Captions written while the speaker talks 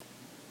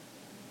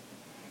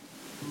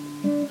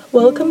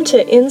Welcome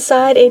to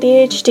Inside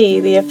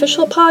ADHD, the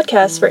official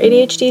podcast for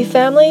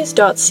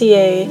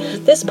ADHDfamilies.ca.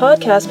 This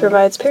podcast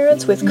provides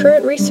parents with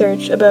current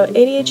research about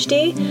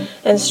ADHD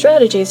and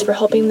strategies for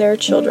helping their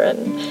children.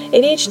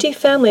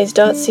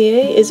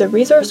 ADHDfamilies.ca is a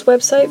resource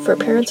website for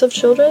parents of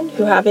children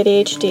who have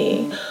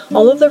ADHD.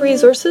 All of the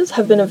resources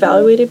have been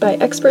evaluated by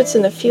experts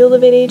in the field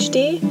of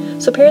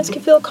ADHD, so parents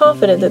can feel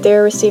confident that they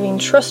are receiving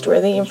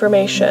trustworthy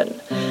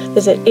information.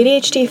 Visit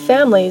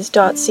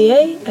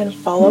ADHDfamilies.ca and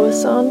follow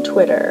us on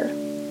Twitter.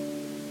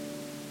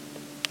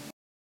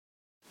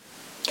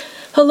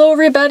 Hello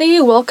everybody,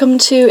 welcome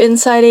to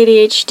Inside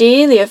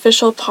ADHD, the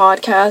official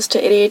podcast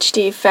to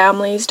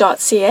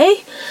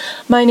ADHDfamilies.ca.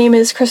 My name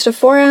is Krista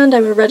Forand.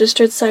 I'm a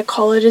registered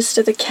psychologist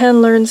at the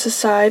Can Learn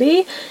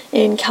Society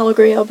in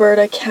Calgary,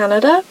 Alberta,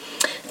 Canada.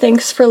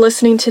 Thanks for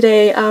listening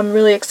today. I'm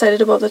really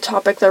excited about the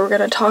topic that we're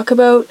going to talk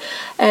about,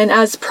 and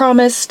as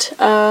promised,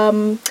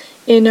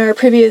 in our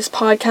previous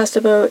podcast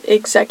about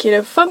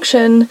executive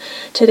function,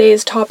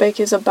 today's topic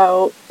is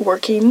about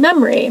working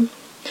memory,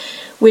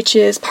 which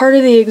is part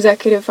of the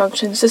executive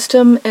function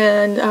system,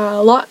 and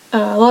a lot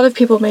of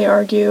people may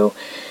argue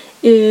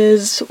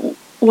is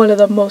one of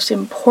the most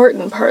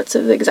important parts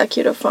of the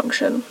executive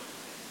function.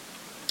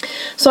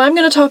 So I'm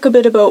going to talk a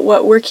bit about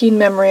what working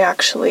memory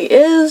actually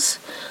is.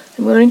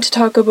 I'm going to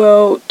talk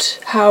about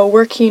how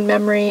working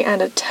memory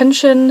and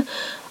attention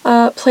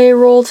play a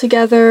role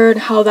together and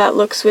how that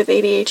looks with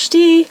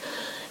ADHD,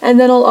 and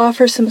then I'll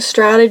offer some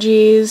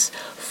strategies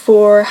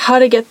for how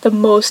to get the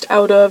most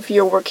out of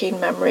your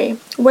working memory,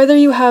 whether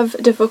you have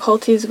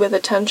difficulties with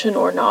attention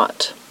or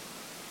not.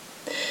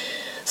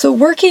 So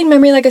working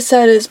memory, like I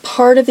said, is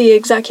part of the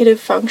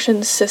executive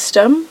function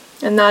system,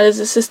 and that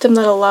is a system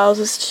that allows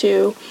us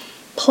to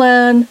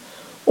plan,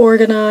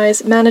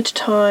 organize, manage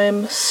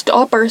time,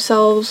 stop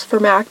ourselves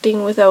from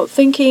acting without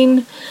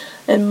thinking,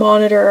 and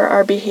monitor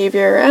our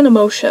behavior and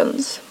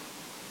emotions.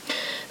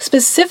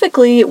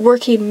 Specifically,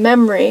 working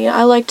memory,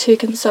 I like to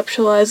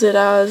conceptualize it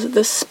as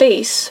the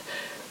space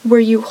where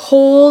you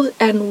hold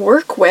and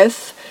work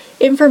with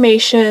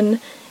information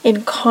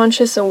in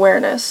conscious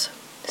awareness,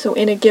 so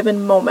in a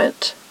given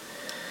moment.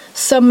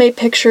 Some may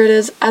picture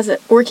it as a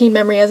working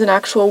memory as an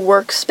actual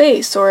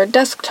workspace or a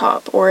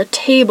desktop or a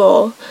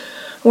table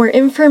where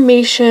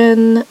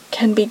information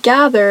can be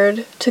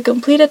gathered to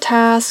complete a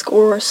task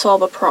or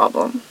solve a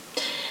problem.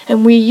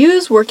 And we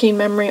use working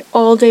memory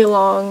all day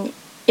long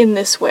in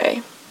this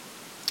way.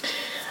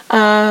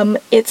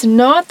 It's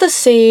not the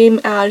same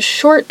as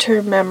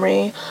short-term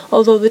memory,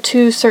 although the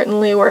two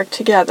certainly work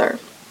together.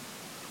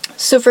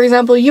 So for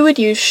example, you would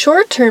use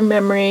short-term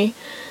memory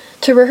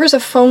to rehearse a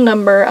phone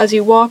number as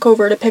you walk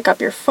over to pick up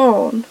your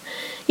phone.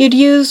 You'd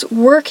use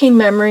working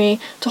memory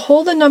to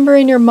hold the number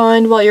in your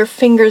mind while your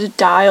fingers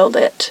dialed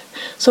it.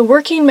 So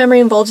working memory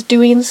involves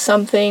doing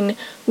something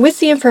with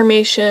the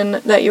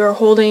information that you're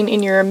holding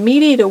in your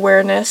immediate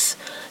awareness,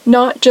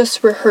 not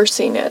just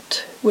rehearsing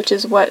it, which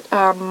is what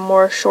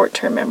more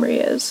short-term memory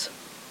is.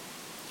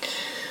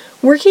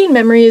 Working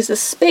memory is the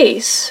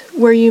space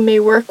where you may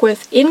work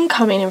with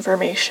incoming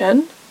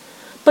information,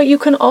 but you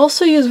can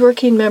also use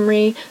working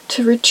memory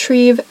to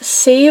retrieve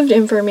saved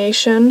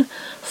information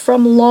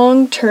from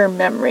long-term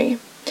memory,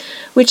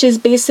 which is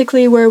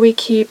basically where we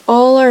keep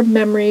all our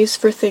memories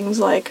for things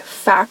like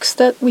facts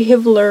that we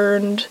have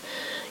learned,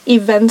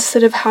 events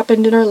that have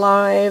happened in our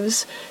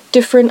lives,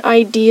 different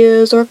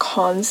ideas or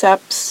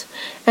concepts,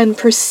 and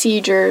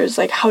procedures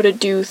like how to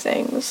do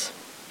things.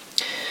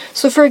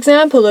 So for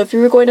example, if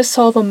you were going to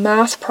solve a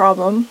math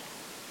problem,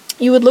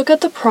 you would look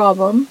at the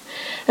problem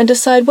and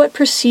decide what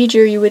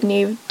procedure you would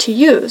need to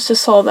use to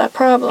solve that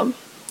problem.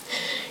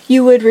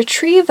 You would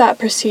retrieve that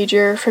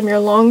procedure from your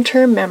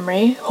long-term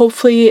memory,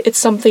 hopefully it's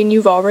something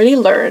you've already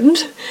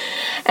learned,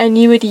 and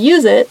you would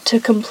use it to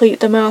complete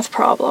the math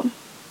problem.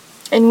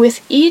 And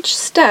with each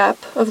step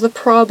of the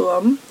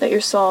problem that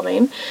you're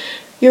solving,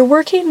 your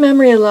working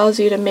memory allows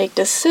you to make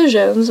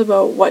decisions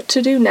about what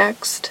to do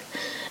next,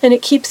 and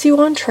it keeps you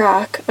on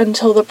track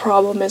until the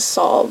problem is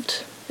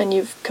solved and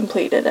you've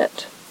completed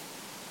it.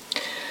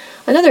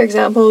 Another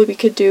example we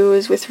could do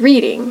is with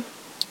reading.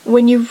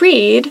 When you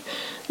read,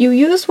 you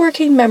use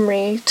working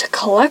memory to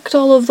collect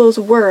all of those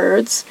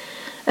words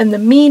and the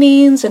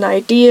meanings and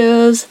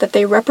ideas that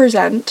they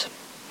represent,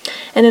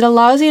 and it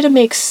allows you to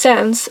make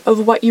sense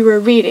of what you were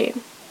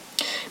reading,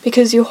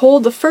 because you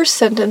hold the first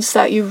sentence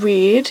that you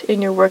read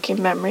in your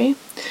working memory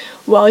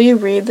while you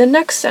read the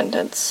next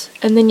sentence,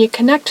 and then you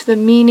connect the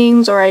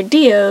meanings or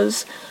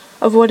ideas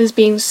of what is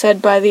being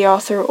said by the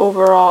author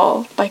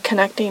overall by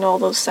connecting all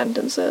those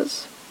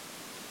sentences.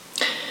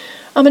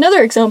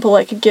 Another example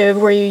I could give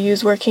where you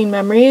use working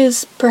memory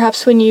is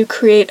perhaps when you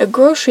create a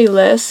grocery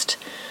list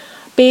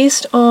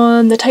based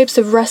on the types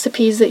of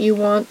recipes that you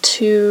want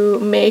to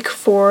make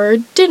for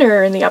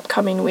dinner in the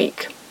upcoming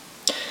week.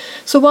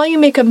 So while you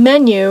make a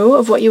menu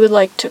of what you would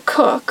like to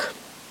cook,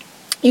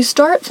 you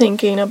start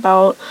thinking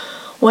about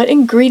what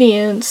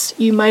ingredients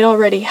you might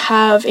already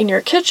have in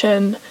your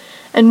kitchen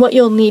and what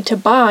you'll need to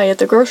buy at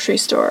the grocery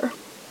store.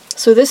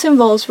 So this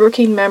involves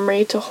working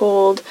memory to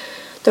hold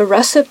the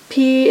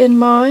recipe in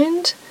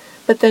mind,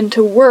 but then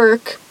to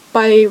work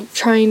by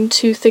trying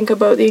to think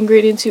about the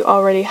ingredients you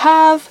already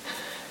have,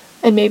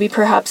 and maybe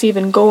perhaps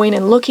even going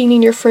and looking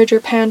in your fridge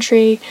or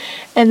pantry,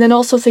 and then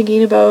also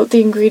thinking about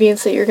the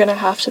ingredients that you're going to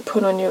have to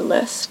put on your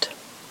list.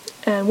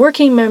 And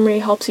working memory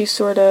helps you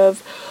sort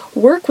of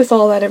work with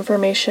all that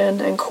information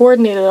and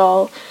coordinate it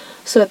all,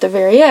 so at the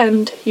very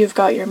end, you've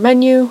got your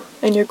menu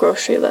and your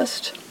grocery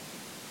list.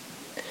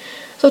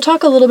 So I'll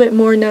talk a little bit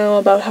more now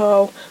about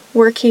how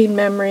working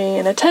memory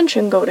and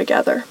attention go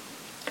together.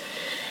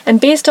 And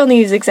based on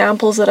these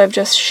examples that I've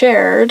just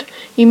shared,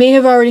 you may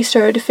have already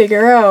started to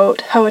figure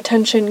out how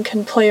attention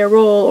can play a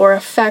role or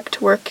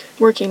affect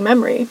working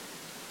memory.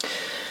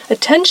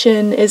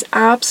 Attention is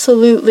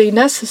absolutely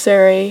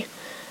necessary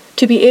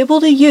to be able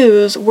to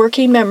use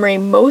working memory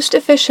most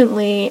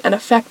efficiently and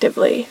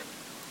effectively.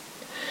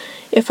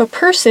 If a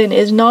person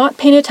is not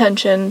paying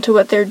attention to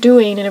what they're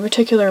doing in a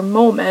particular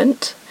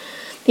moment,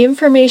 the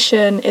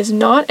information is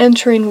not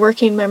entering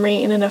working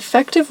memory in an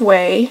effective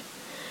way,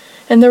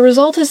 and the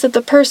result is that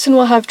the person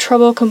will have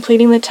trouble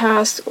completing the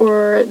task,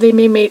 or they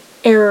may make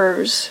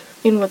errors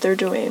in what they're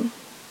doing.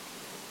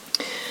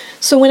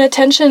 So when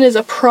attention is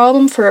a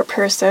problem for a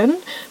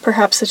person,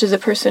 perhaps such as a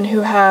person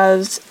who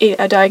has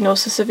a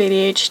diagnosis of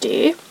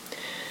ADHD,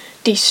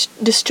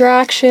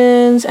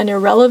 distractions and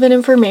irrelevant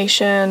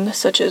information,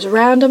 such as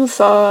random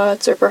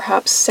thoughts or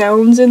perhaps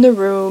sounds in the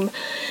room,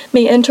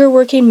 may enter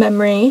working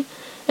memory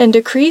and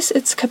decrease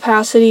its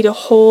capacity to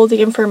hold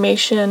the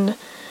information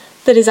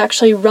that is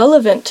actually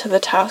relevant to the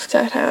task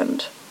at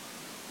hand,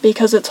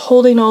 because it's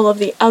holding all of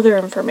the other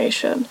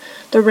information,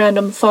 the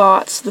random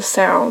thoughts, the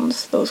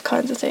sounds, those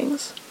kinds of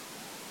things.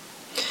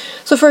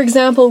 So for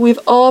example, we've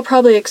all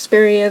probably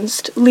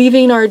experienced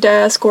leaving our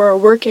desk or our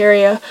work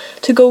area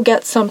to go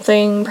get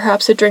something,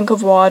 perhaps a drink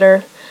of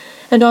water,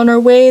 and on our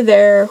way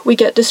there, we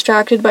get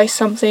distracted by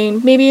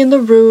something, maybe in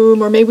the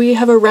room, or maybe we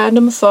have a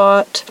random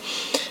thought,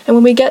 and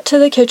when we get to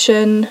the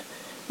kitchen,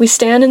 we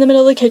stand in the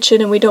middle of the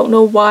kitchen and we don't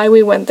know why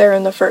we went there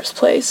in the first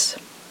place.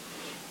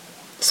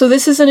 So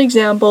this is an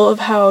example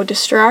of how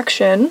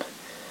distraction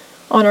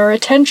on our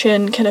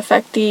attention can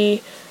affect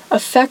the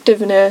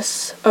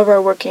effectiveness of our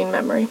working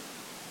memory.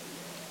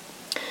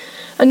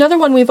 Another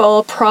one we've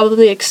all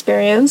probably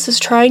experienced is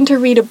trying to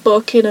read a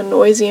book in a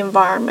noisy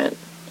environment.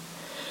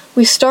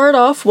 We start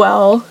off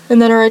well, and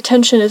then our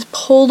attention is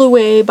pulled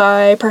away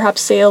by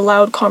perhaps, say, a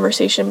loud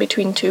conversation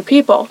between two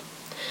people.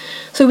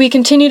 So we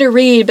continue to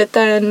read, but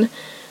then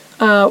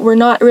we're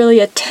not really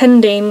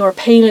attending or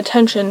paying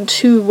attention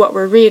to what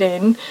we're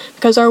reading,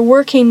 because our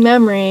working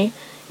memory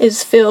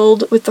is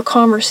filled with the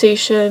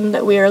conversation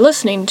that we are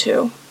listening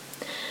to.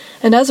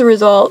 And as a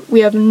result,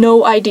 we have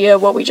no idea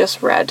what we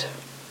just read.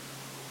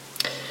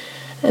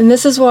 And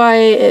this is why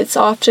it's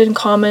often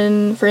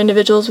common for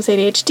individuals with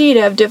ADHD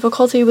to have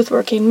difficulty with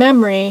working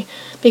memory,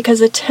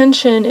 because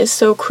attention is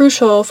so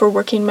crucial for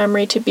working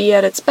memory to be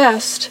at its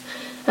best,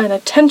 and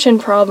attention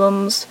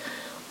problems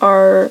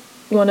are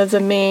one of the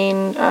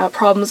main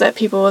problems that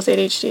people with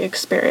ADHD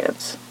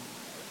experience.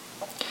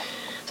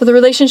 So the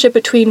relationship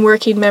between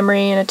working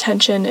memory and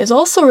attention is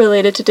also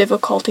related to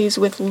difficulties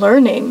with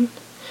learning.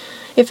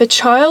 If a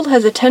child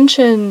has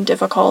attention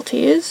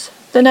difficulties,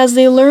 then as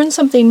they learn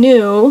something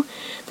new,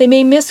 they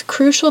may miss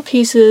crucial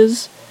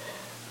pieces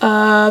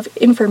of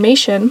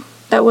information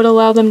that would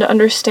allow them to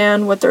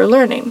understand what they're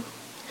learning,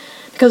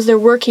 because their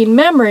working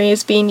memory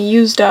is being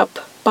used up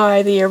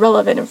by the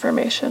irrelevant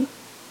information.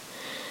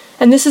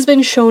 And this has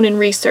been shown in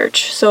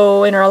research.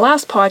 So in our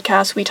last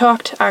podcast, we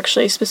talked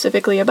actually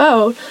specifically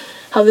about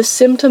how the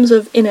symptoms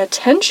of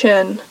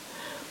inattention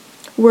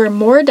were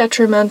more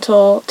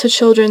detrimental to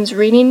children's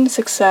reading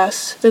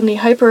success than the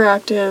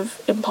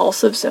hyperactive,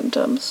 impulsive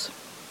symptoms.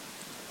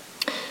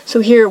 So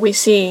here we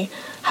see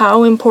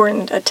how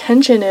important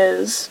attention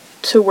is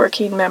to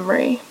working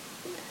memory.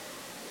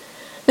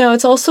 Now,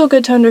 it's also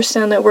good to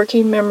understand that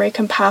working memory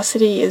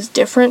capacity is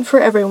different for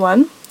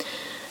everyone.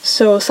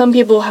 So some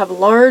people have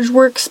large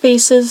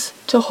workspaces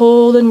to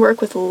hold and work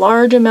with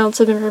large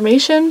amounts of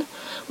information,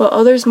 while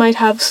others might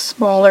have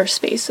smaller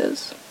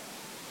spaces.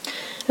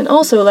 And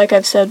also, like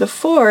I've said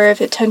before,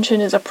 if attention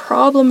is a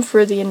problem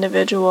for the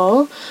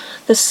individual,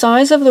 the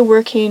size of the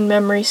working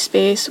memory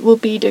space will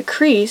be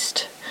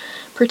decreased,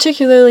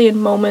 particularly in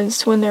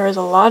moments when there is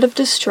a lot of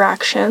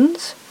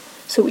distractions.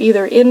 So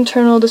either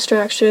internal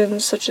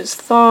distractions such as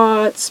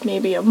thoughts,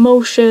 maybe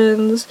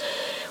emotions,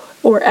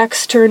 or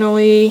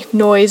externally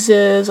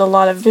noises, a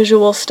lot of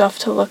visual stuff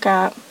to look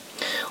at.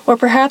 Or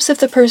perhaps if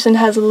the person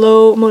has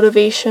low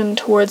motivation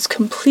towards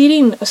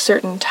completing a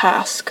certain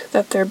task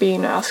that they're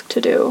being asked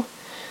to do.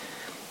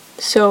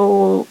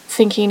 So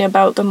thinking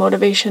about the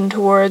motivation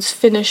towards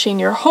finishing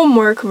your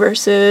homework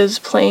versus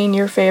playing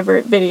your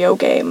favorite video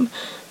game.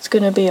 It's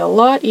going to be a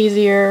lot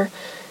easier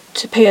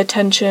to pay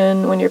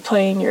attention when you're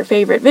playing your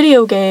favorite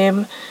video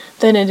game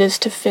than it is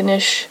to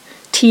finish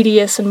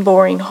tedious and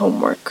boring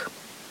homework.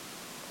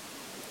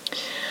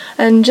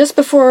 And just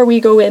before we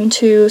go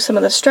into some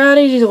of the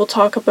strategies we'll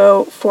talk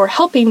about for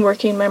helping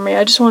working memory,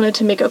 I just wanted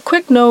to make a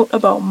quick note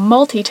about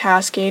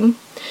multitasking.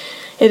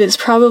 It is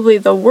probably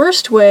the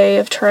worst way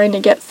of trying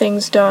to get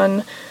things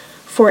done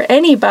for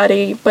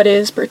anybody, but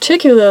is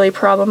particularly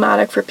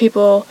problematic for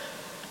people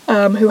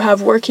who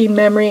have working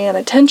memory and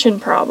attention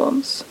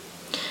problems.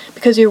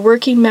 Because your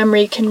working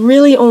memory can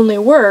really only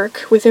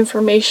work with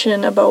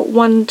information about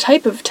one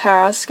type of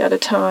task at a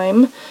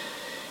time.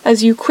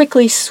 As you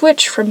quickly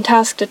switch from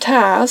task to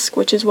task,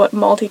 which is what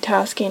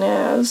multitasking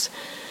is,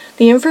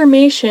 the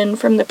information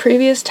from the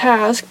previous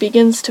task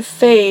begins to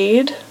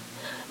fade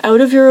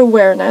out of your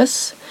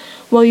awareness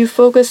while you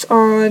focus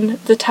on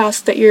the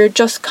task that you're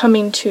just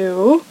coming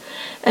to,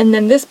 and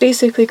then this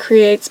basically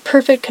creates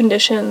perfect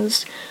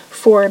conditions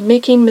for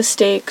making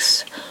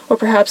mistakes or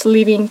perhaps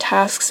leaving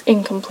tasks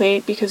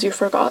incomplete because you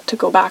forgot to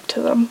go back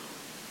to them.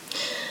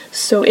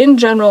 So in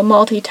general,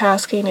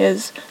 multitasking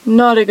is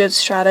not a good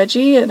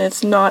strategy and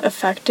it's not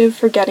effective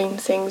for getting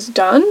things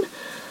done,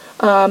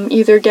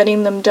 either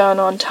getting them done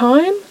on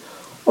time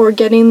or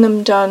getting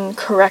them done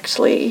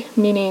correctly,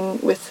 meaning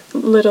with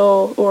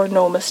little or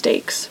no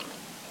mistakes.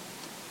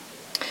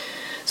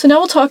 So now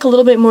we'll talk a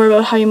little bit more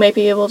about how you might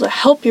be able to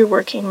help your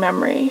working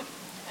memory.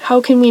 How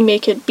can we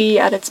make it be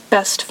at its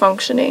best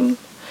functioning?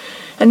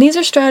 And these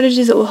are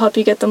strategies that will help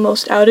you get the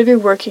most out of your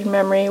working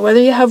memory,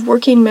 whether you have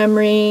working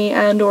memory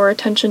and or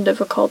attention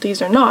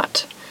difficulties or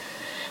not.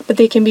 But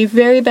they can be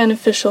very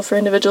beneficial for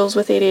individuals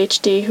with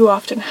ADHD who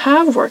often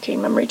have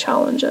working memory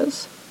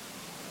challenges.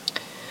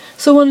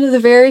 So one of the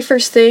very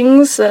first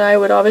things that I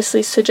would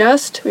obviously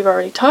suggest, we've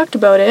already talked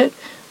about it,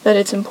 that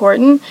it's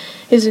important,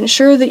 is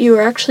ensure that you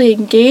are actually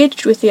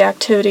engaged with the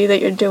activity that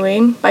you're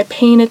doing by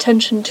paying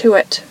attention to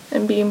it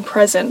and being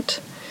present.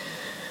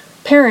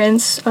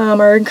 Parents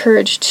are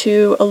encouraged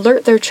to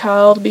alert their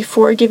child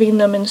before giving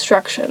them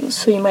instructions.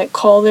 So you might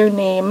call their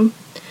name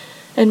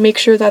and make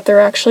sure that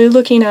they're actually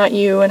looking at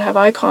you and have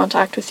eye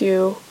contact with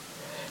you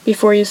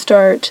before you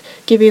start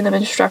giving them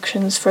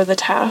instructions for the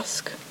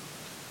task.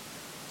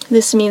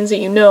 This means that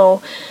you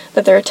know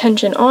that their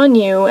attention on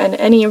you and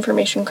any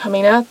information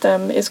coming at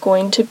them is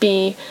going to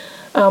be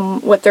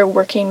what their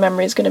working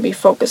memory is going to be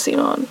focusing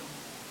on.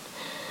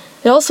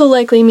 It also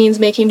likely means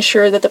making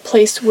sure that the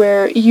place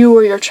where you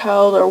or your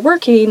child are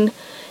working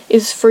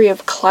is free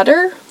of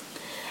clutter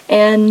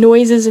and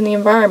noises in the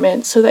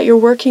environment so that your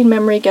working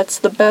memory gets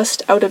the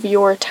best out of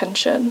your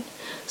attention.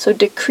 So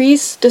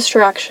decrease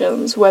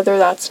distractions, whether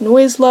that's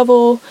noise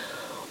level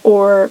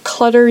or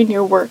clutter in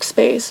your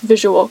workspace,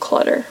 visual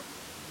clutter.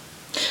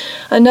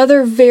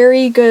 Another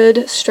very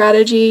good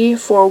strategy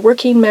for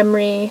working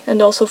memory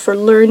and also for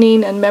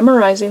learning and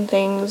memorizing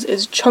things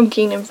is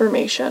chunking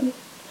information.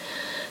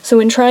 So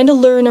when trying to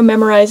learn or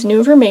memorize new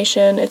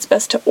information, it's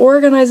best to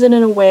organize it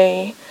in a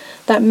way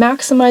that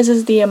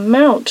maximizes the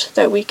amount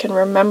that we can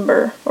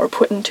remember or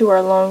put into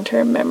our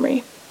long-term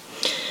memory.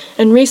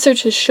 And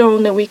research has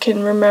shown that we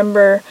can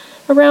remember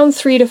around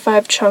 3 to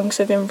 5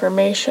 chunks of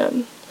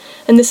information.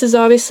 And this is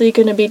obviously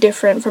going to be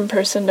different from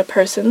person to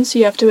person, so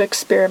you have to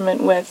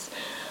experiment with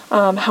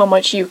how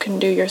much you can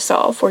do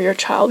yourself or your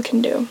child can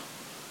do.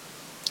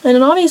 And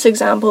an obvious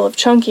example of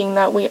chunking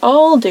that we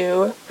all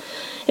do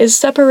is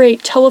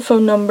separate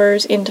telephone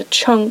numbers into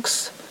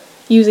chunks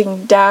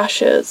using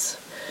dashes.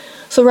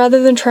 So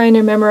rather than trying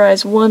to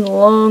memorize one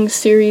long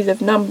series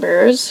of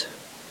numbers,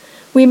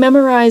 we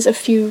memorize a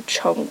few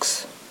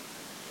chunks.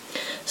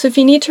 So if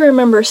you need to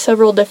remember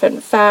several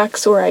different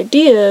facts or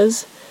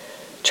ideas,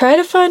 try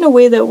to find a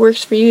way that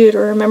works for you to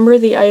remember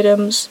the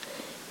items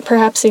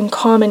perhaps in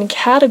common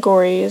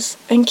categories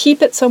and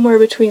keep it somewhere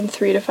between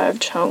 3 to 5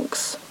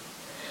 chunks.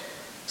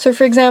 So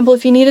for example,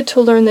 if you needed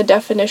to learn the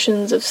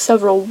definitions of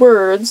several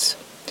words,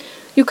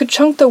 you could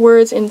chunk the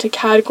words into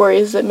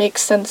categories that make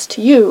sense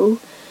to you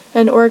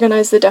and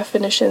organize the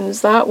definitions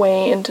that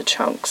way into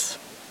chunks.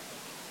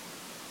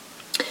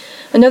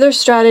 Another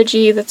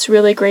strategy that's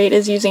really great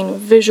is using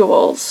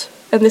visuals,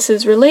 and this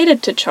is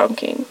related to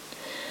chunking.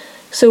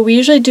 So we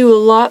usually do a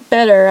lot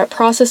better at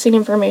processing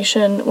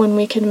information when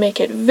we can make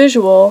it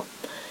visual,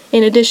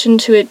 in addition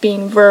to it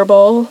being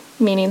verbal,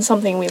 meaning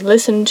something we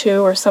listen to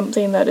or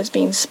something that is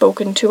being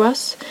spoken to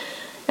us,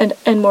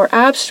 and more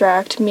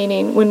abstract,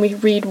 meaning when we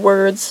read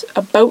words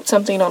about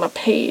something on a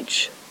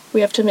page. We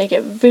have to make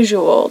it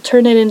visual,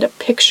 turn it into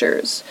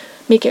pictures,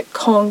 make it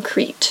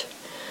concrete.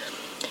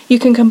 You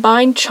can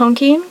combine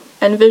chunking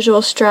and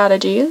visual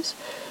strategies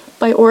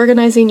by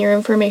organizing your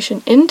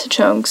information into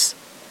chunks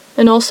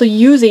and also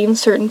using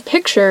certain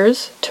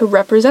pictures to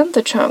represent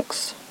the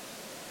chunks.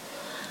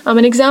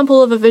 An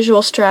example of a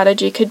visual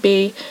strategy could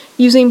be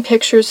using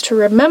pictures to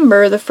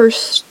remember the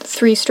first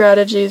 3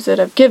 strategies that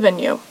I've given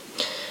you.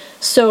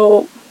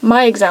 So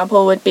my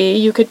example would be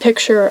you could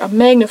picture a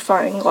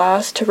magnifying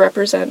glass to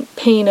represent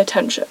paying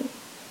attention.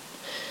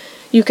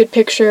 You could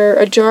picture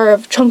a jar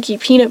of chunky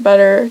peanut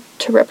butter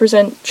to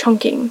represent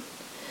chunking.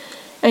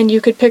 And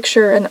you could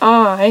picture an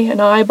eye, an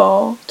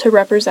eyeball, to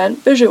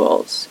represent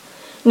visuals.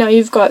 Now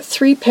you've got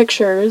 3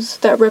 pictures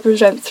that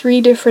represent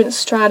 3 different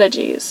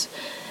strategies,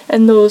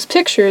 and those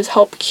pictures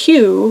help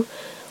cue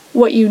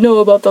what you know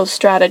about those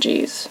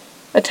strategies: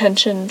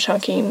 attention,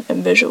 chunking,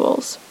 and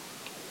visuals.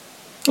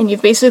 And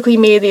you've basically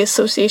made the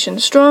association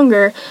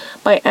stronger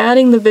by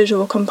adding the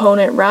visual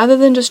component rather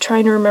than just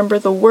trying to remember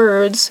the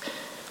words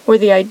or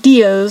the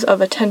ideas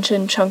of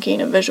attention,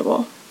 chunking, and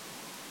visual.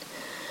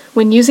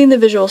 When using the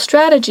visual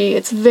strategy,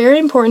 it's very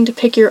important to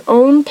pick your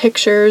own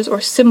pictures or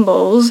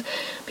symbols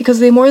because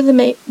the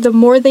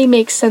more they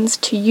make sense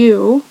to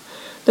you,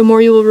 the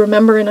more you will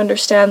remember and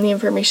understand the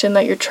information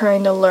that you're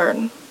trying to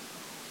learn.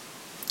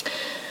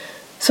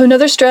 So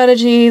another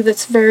strategy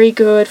that's very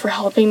good for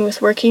helping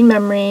with working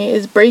memory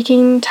is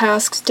breaking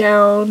tasks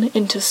down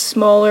into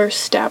smaller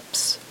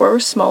steps or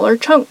smaller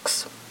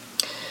chunks.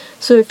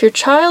 So if your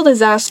child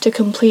is asked to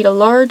complete a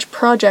large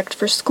project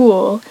for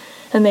school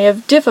and they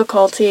have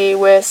difficulty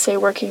with, say,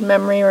 working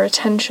memory or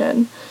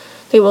attention,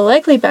 they will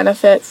likely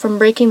benefit from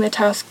breaking the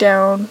task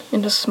down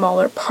into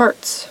smaller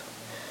parts.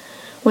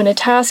 When a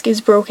task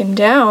is broken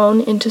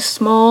down into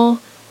small,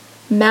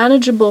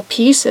 manageable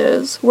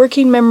pieces,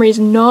 working memory is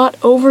not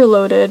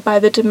overloaded by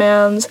the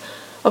demands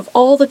of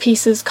all the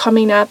pieces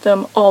coming at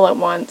them all at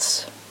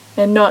once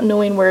and not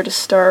knowing where to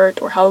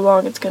start or how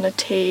long it's going to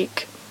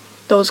take,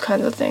 those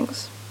kinds of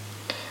things.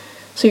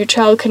 So your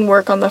child can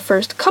work on the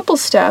first couple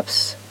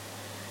steps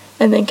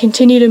and then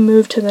continue to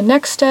move to the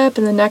next step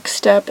and the next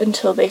step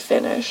until they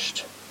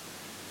finished.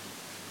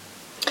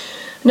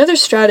 Another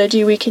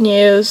strategy we can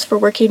use for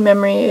working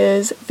memory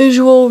is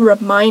visual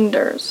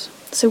reminders.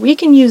 So we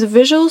can use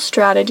visual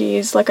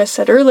strategies, like I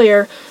said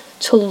earlier,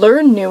 to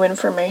learn new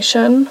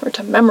information or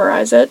to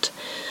memorize it.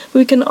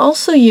 We can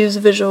also use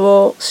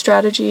visual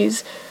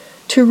strategies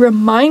to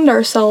remind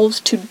ourselves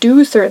to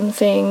do certain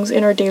things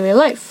in our daily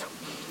life.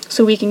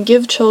 So we can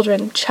give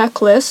children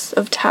checklists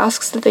of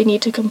tasks that they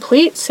need to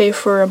complete, say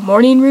for a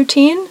morning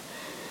routine,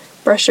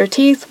 brush their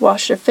teeth,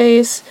 wash their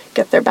face,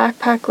 get their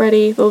backpack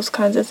ready, those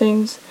kinds of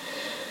things.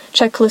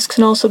 Checklists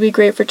can also be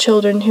great for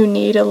children who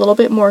need a little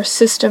bit more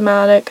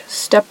systematic,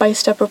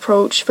 step-by-step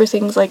approach for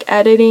things like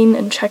editing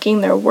and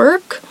checking their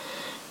work,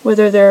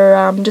 whether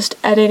they're just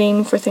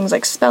editing for things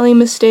like spelling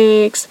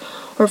mistakes,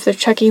 or if they're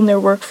checking their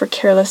work for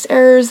careless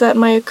errors that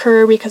might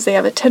occur because they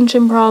have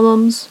attention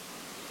problems.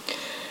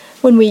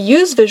 When we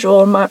use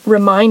visual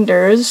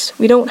reminders,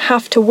 we don't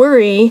have to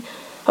worry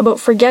about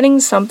forgetting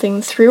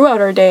something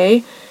throughout our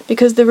day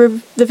because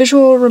the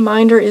visual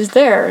reminder is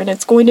there and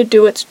it's going to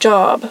do its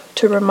job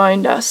to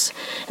remind us.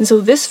 And so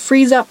this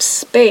frees up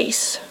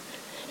space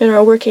in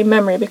our working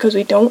memory because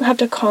we don't have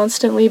to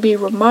constantly be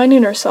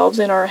reminding ourselves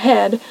in our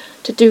head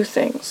to do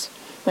things.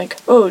 Like,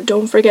 oh,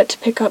 don't forget to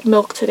pick up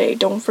milk today,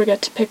 don't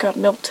forget to pick up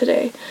milk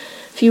today.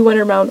 If you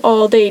went around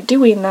all day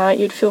doing that,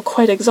 you'd feel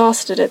quite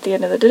exhausted at the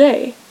end of the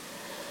day.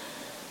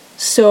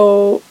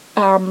 So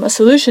a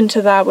solution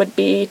to that would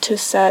be to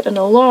set an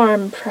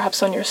alarm,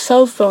 perhaps on your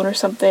cell phone or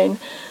something,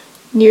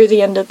 near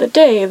the end of the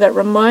day that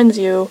reminds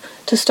you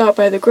to stop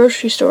by the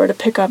grocery store to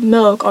pick up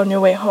milk on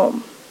your way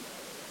home.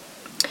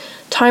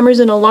 Timers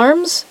and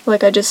alarms,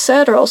 like I just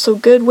said, are also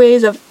good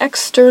ways of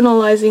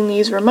externalizing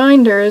these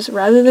reminders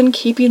rather than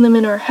keeping them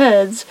in our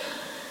heads,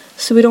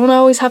 so we don't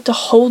always have to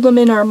hold them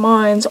in our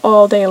minds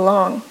all day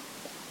long.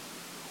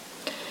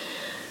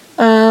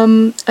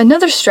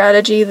 Another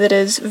strategy that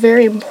is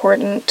very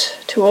important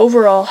to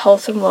overall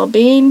health and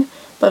well-being,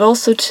 but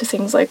also to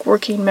things like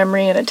working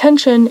memory and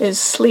attention, is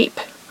sleep.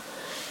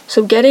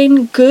 So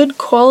getting good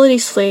quality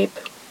sleep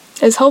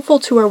is helpful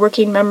to our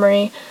working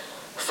memory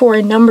for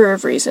a number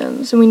of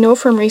reasons. And we know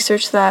from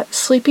research that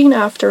sleeping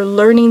after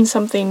learning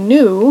something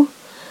new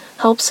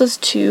helps us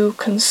to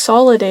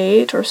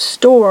consolidate or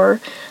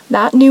store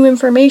that new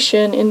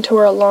information into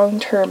our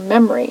long-term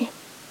memory.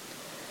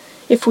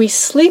 If we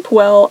sleep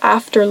well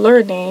after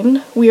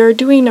learning, we are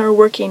doing our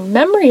working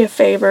memory a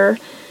favor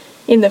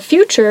in the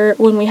future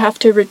when we have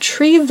to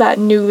retrieve that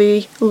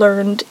newly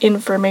learned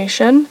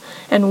information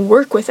and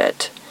work with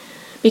it.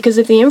 Because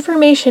if the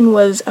information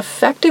was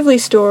effectively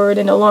stored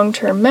in a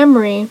long-term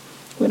memory,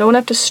 we don't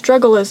have to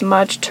struggle as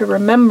much to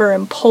remember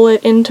and pull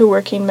it into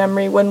working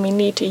memory when we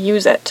need to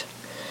use it.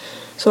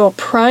 So a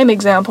prime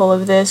example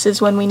of this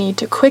is when we need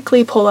to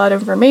quickly pull out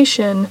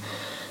information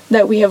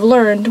that we have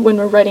learned when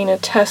we're writing a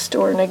test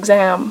or an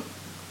exam.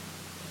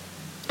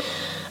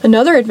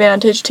 Another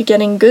advantage to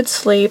getting good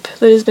sleep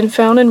that has been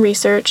found in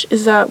research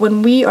is that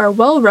when we are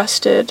well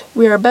rested,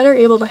 we are better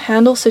able to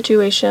handle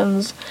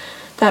situations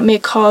that may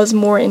cause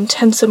more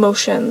intense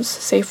emotions,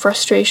 say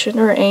frustration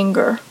or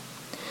anger.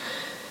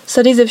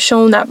 Studies have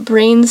shown that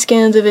brain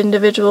scans of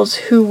individuals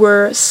who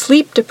were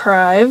sleep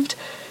deprived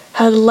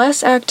had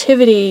less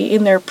activity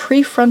in their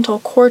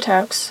prefrontal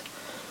cortex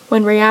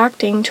when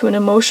reacting to an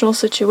emotional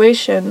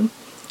situation,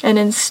 and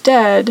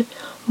instead,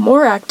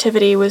 more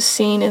activity was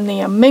seen in the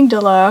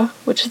amygdala,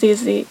 which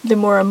is the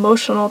more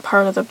emotional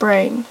part of the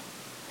brain.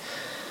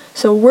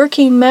 So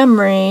working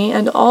memory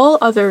and all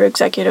other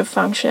executive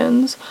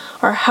functions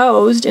are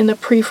housed in the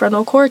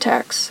prefrontal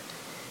cortex.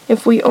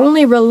 If we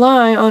only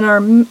rely on our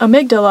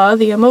amygdala,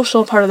 the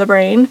emotional part of the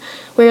brain,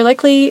 we are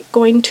likely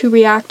going to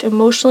react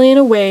emotionally in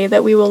a way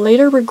that we will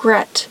later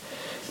regret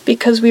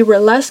because we were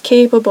less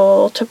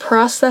capable to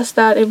process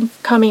that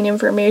incoming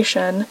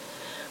information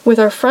with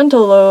our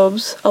frontal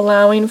lobes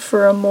allowing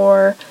for a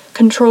more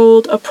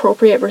controlled,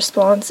 appropriate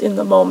response in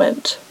the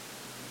moment.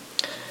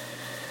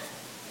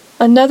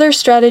 Another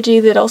strategy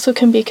that also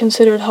can be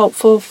considered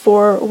helpful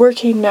for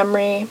working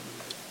memory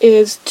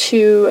is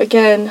to,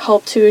 again,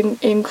 help to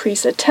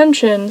increase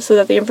attention so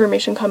that the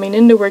information coming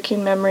into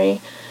working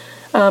memory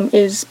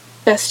is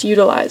best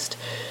utilized.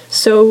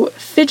 So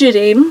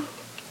fidgeting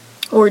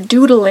or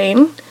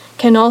doodling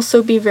can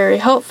also be very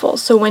helpful.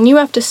 So when you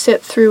have to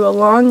sit through a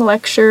long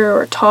lecture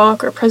or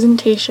talk or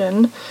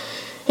presentation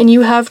and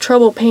you have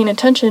trouble paying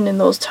attention in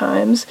those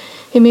times,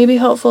 it may be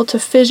helpful to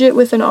fidget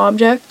with an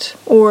object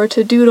or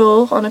to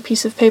doodle on a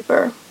piece of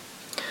paper.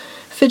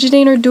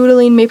 Fidgeting or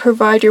doodling may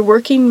provide your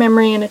working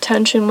memory and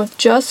attention with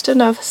just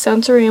enough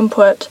sensory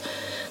input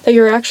that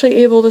you're actually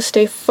able to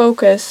stay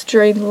focused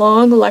during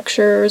long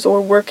lectures or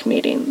work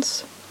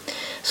meetings.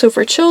 So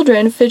for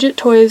children, fidget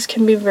toys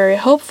can be very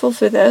helpful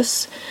for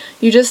this.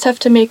 You just have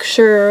to make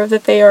sure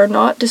that they are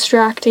not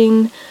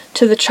distracting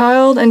to the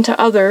child and to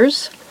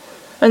others,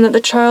 and that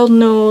the child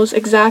knows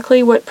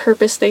exactly what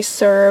purpose they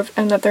serve,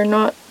 and that they're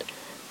not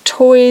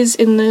toys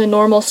in the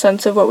normal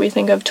sense of what we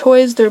think of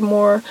toys. They're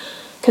more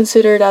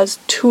considered as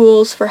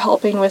tools for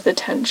helping with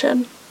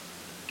attention.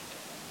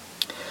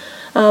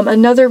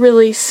 Another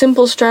really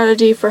simple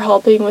strategy for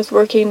helping with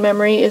working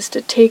memory is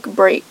to take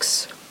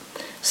breaks.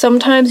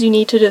 Sometimes you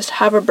need to just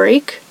have a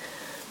break,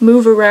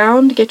 move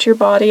around, get your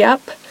body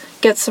up,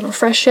 get some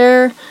fresh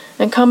air,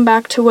 and come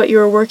back to what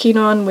you're working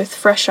on with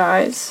fresh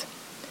eyes.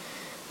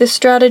 This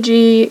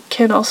strategy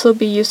can also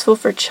be useful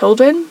for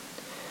children.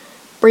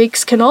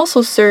 Breaks can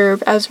also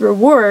serve as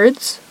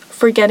rewards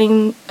for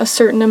getting a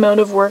certain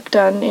amount of work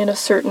done in a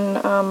certain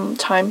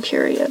time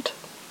period.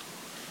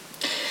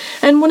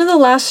 And one of the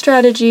last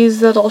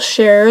strategies that I'll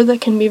share that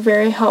can be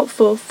very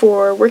helpful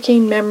for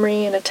working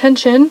memory and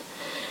attention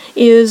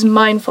is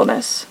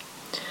mindfulness.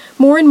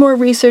 More and more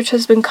research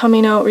has been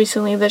coming out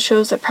recently that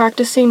shows that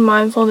practicing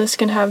mindfulness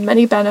can have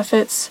many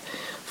benefits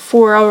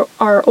for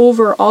our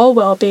overall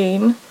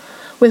well-being,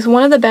 with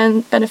one of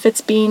the benefits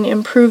being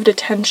improved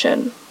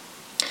attention.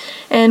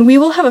 And we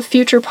will have a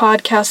future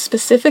podcast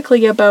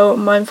specifically about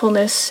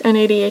mindfulness and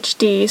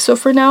ADHD. So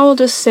for now, I'll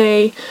just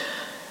say,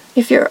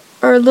 if you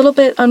are a little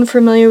bit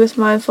unfamiliar with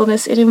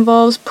mindfulness, it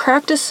involves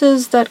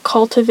practices that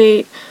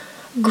cultivate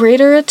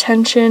greater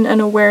attention and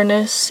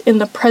awareness in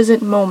the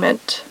present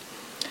moment.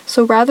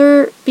 So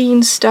rather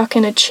being stuck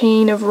in a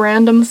chain of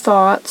random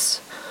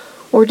thoughts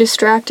or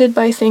distracted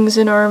by things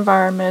in our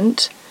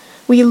environment,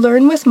 we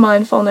learn with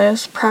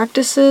mindfulness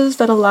practices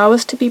that allow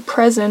us to be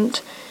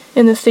present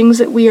in the things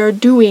that we are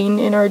doing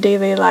in our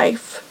daily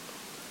life.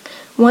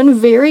 One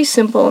very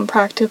simple and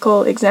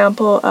practical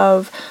example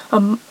of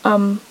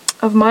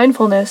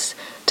mindfulness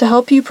to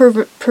help you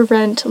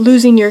prevent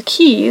losing your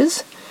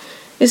keys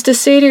is to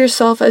say to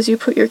yourself as you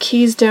put your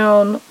keys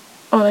down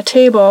on a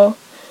table,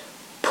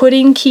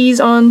 putting keys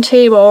on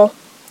table,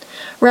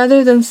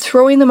 rather than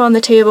throwing them on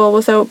the table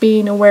without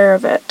being aware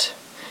of it.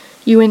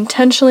 You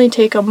intentionally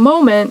take a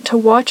moment to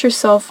watch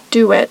yourself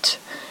do it,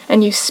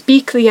 and you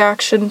speak the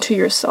action to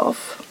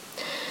yourself.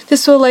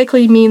 This will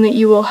likely mean that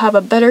you will have a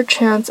better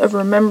chance of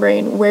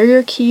remembering where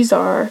your keys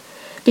are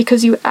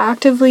because you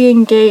actively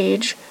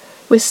engage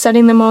with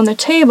setting them on the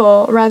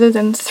table rather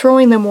than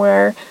throwing them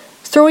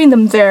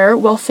there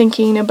while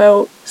thinking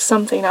about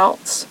something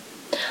else.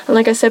 And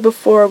like I said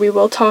before, we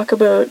will talk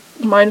about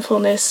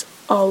mindfulness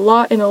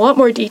in a lot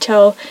more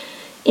detail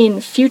in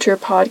future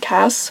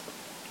podcasts.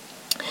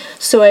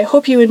 So I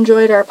hope you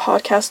enjoyed our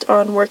podcast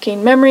on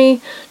working memory.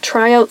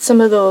 Try out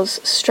some of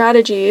those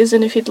strategies,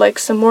 and if you'd like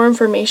some more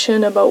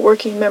information about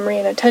working memory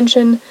and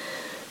attention,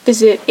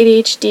 visit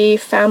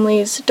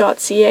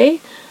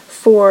adhdfamilies.ca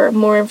for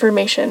more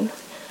information.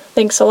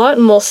 Thanks a lot,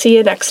 and we'll see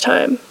you next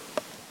time.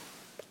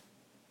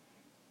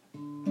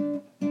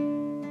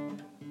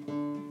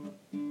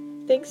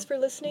 Thanks for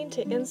listening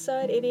to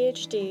Inside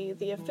ADHD,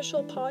 the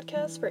official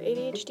podcast for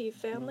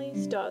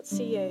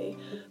adhdfamilies.ca.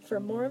 For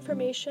more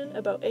information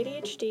about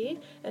ADHD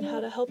and how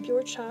to help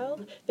your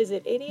child,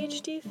 visit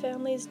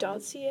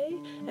adhdfamilies.ca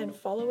and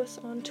follow us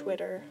on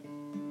Twitter.